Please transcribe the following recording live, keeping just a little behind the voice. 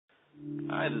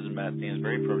Hi, this is Matt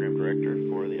Dansbury, Program Director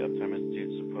for the Uptime Institute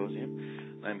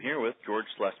Symposium. I'm here with George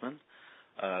Slessman,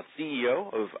 CEO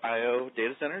of I/O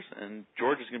Data Centers, and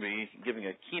George is going to be giving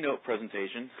a keynote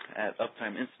presentation at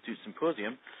Uptime Institute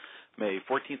Symposium, May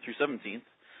 14th through 17th,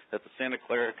 at the Santa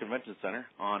Clara Convention Center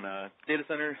on Data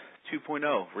Center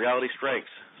 2.0, Reality Strikes.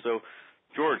 So,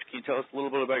 George, can you tell us a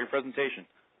little bit about your presentation?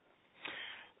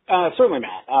 Certainly,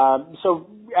 Matt. So,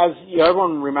 as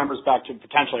everyone remembers back to,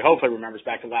 hopefully remembers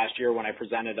back to last year when I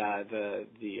presented at the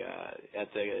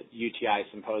UTI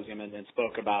Symposium and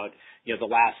spoke about the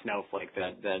last snowflake,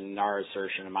 that our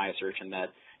assertion and my assertion that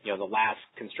the last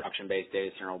construction-based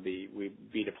data center will be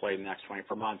deployed in the next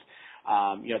 24 months.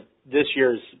 This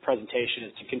year's presentation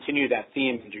is to continue that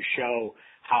theme and to show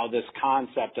how this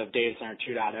concept of data center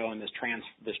 2.0 and this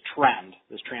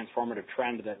transformative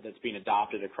trend that's being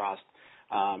adopted across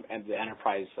and the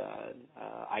enterprise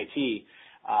IT,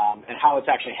 and how it's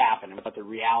actually happened, and what the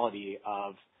reality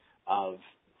of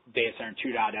data center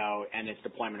 2.0 and its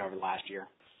deployment over the last year.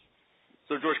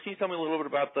 So, George, can you tell me a little bit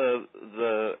about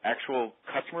the actual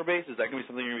customer base? Is that going to be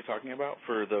something you're going to be talking about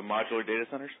for the modular data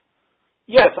centers?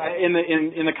 Yes, in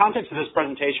the context of this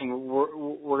presentation, I'm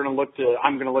going to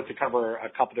look to cover a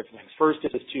couple different things. First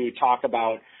is to talk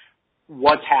about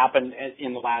what's happened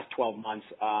in the last 12 months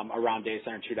around Data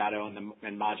Center 2.0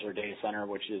 and modular data center,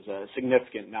 which is a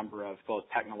significant number of both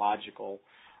technological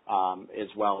as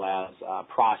well as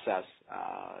process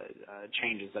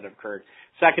changes that have occurred.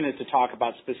 Second is to talk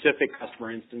about specific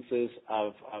customer instances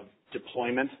of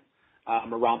deployment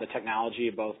around the technology,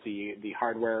 both the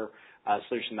hardware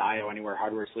solution, the I/O Anywhere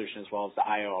hardware solution, as well as the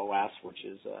I/O OS, which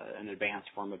is an advanced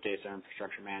form of data center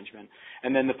infrastructure management.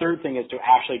 And then the third thing is to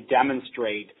actually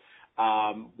demonstrate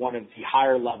one of the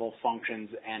higher level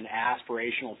functions and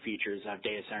aspirational features of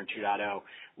Data Center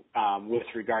 2.0 with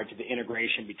regard to the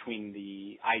integration between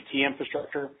the IT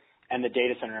infrastructure and the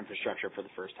data center infrastructure for the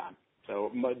first time.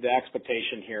 So the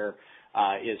expectation here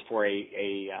is for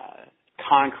a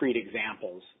concrete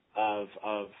examples of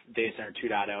Data Center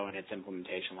 2.0 and its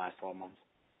implementation last 12 months.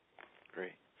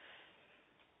 Great.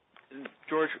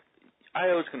 George,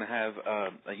 I/O is going to have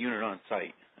a unit on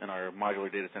site in our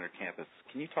modular data center campus.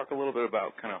 Can you talk a little bit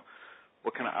about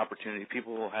what kind of opportunity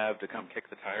people will have to come kick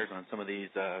the tires on some of these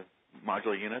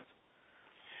modular units?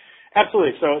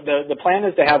 Absolutely. So the plan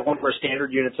is to have one of our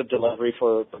standard units of delivery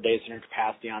for data center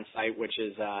capacity on site, which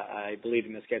is, I believe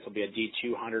in this case, will be a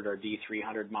D200 or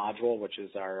D300 module, which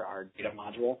is our data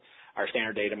module, our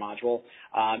standard data module.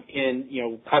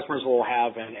 Customers will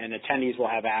have and attendees will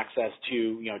have access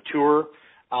to tour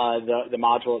the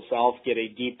module itself, get a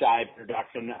deep dive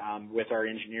introduction with our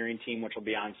engineering team, which will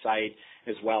be on site,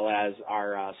 as well as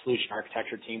our solution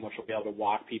architecture team, which will be able to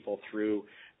walk people through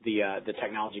the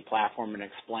technology platform and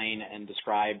explain and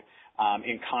describe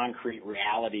in concrete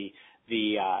reality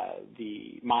the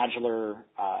modular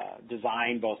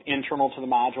design, both internal to the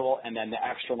module and then the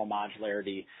external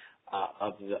modularity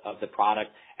of the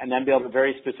product, and then be able to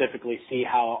very specifically see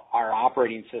how our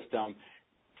operating system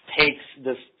takes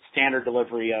this standard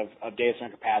delivery of data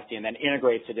center capacity and then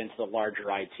integrates it into the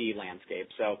larger IT landscape.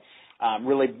 So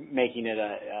really making it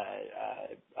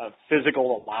a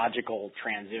physical, logical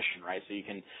transition, right? So you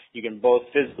can both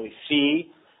physically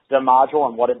see the module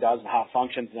and what it does and how it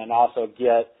functions, and then also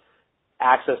get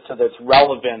access to its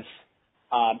relevance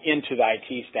into the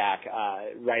IT stack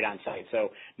right on site.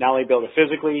 So not only be able to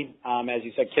physically, as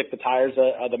you said, kick the tires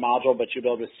of the module, but you'll be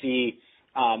able to see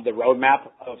the roadmap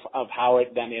of how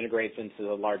it then integrates into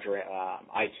the larger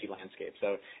IT landscape.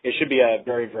 So it should be a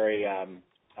very, very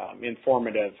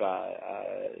informative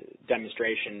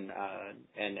demonstration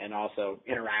and also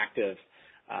interactive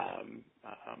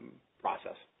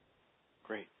process.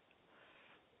 Great.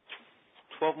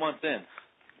 12 months in,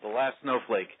 the last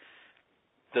snowflake.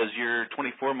 Does your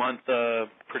 24-month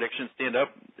prediction stand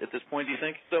up at this point, do you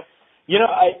think, still?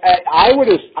 I would,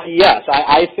 yes.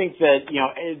 I think that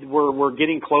we're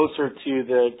getting closer to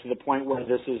the point where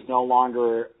this is no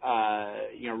longer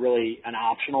really an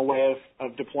optional way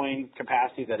of deploying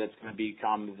capacity. That it's going to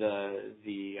become the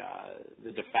de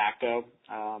facto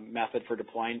method for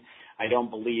deploying. I don't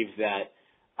believe that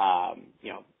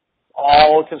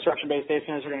all construction-based data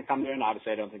centers are going to come there, and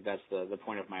obviously I don't think that's the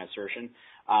point of my assertion.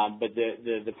 But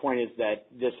the point is that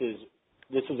this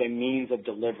is a means of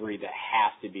delivery that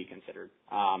has to be considered.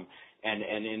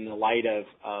 And in the light of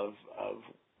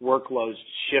workloads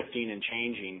shifting and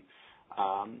changing,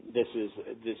 this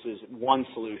is one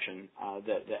solution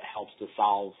that helps to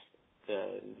solve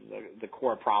the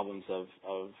core problems of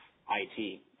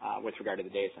IT with regard to the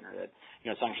data center. That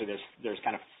essentially there's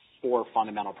kind of four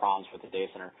fundamental problems with the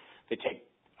data center. They take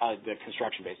the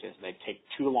construction-based data center. They take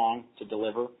too long to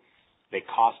deliver. They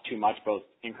cost too much both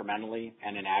incrementally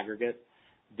and in aggregate.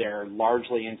 They're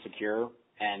largely insecure,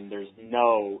 and there's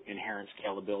no inherent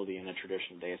scalability in the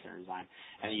traditional data center design.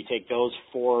 And you take those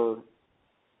four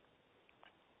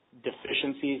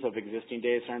deficiencies of existing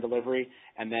data center delivery,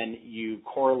 and then you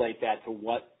correlate that to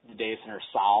what the data center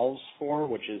solves for,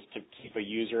 which is to keep a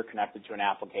user connected to an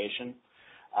application,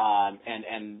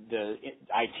 and the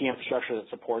IT infrastructure that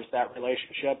supports that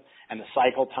relationship, and the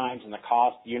cycle times and the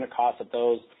cost, unit costs of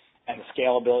those, and the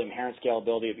scalability, inherent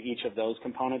scalability of each of those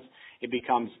components. It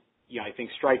becomes, I think,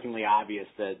 strikingly obvious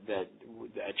that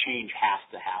a change has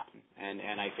to happen.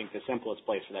 And I think the simplest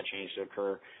place for that change to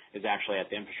occur is actually at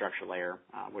the infrastructure layer,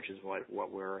 which is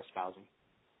what we're espousing.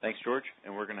 Thanks, George.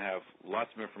 And we're going to have lots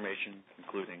of information,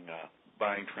 including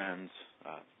buying trends,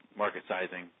 market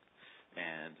sizing,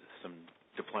 and some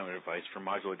deployment advice for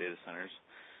modular data centers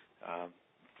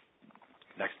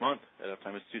next month at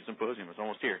Uptime Institute Symposium. It's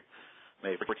almost here,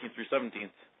 May 14th through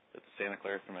 17th at the Santa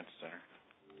Clara Convention Center.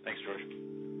 Thanks, George.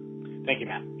 Thank you,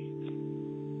 Matt.